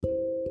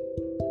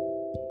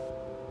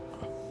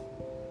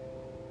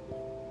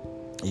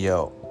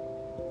Yo,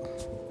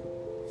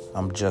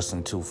 I'm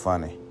Justin Too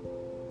Funny,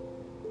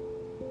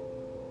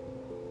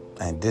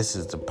 and this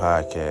is the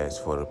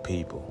podcast for the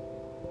people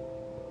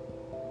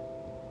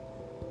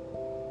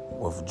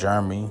with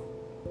Jeremy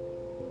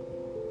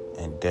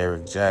and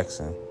Derek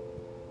Jackson.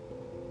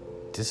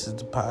 This is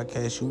the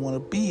podcast you want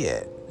to be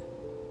at,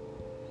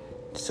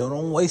 so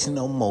don't waste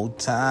no more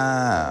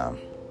time.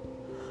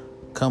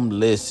 Come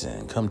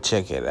listen, come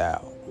check it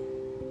out.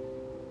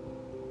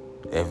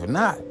 If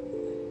not,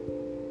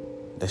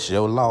 that's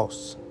your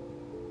loss.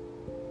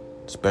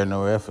 Spare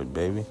no effort,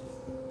 baby.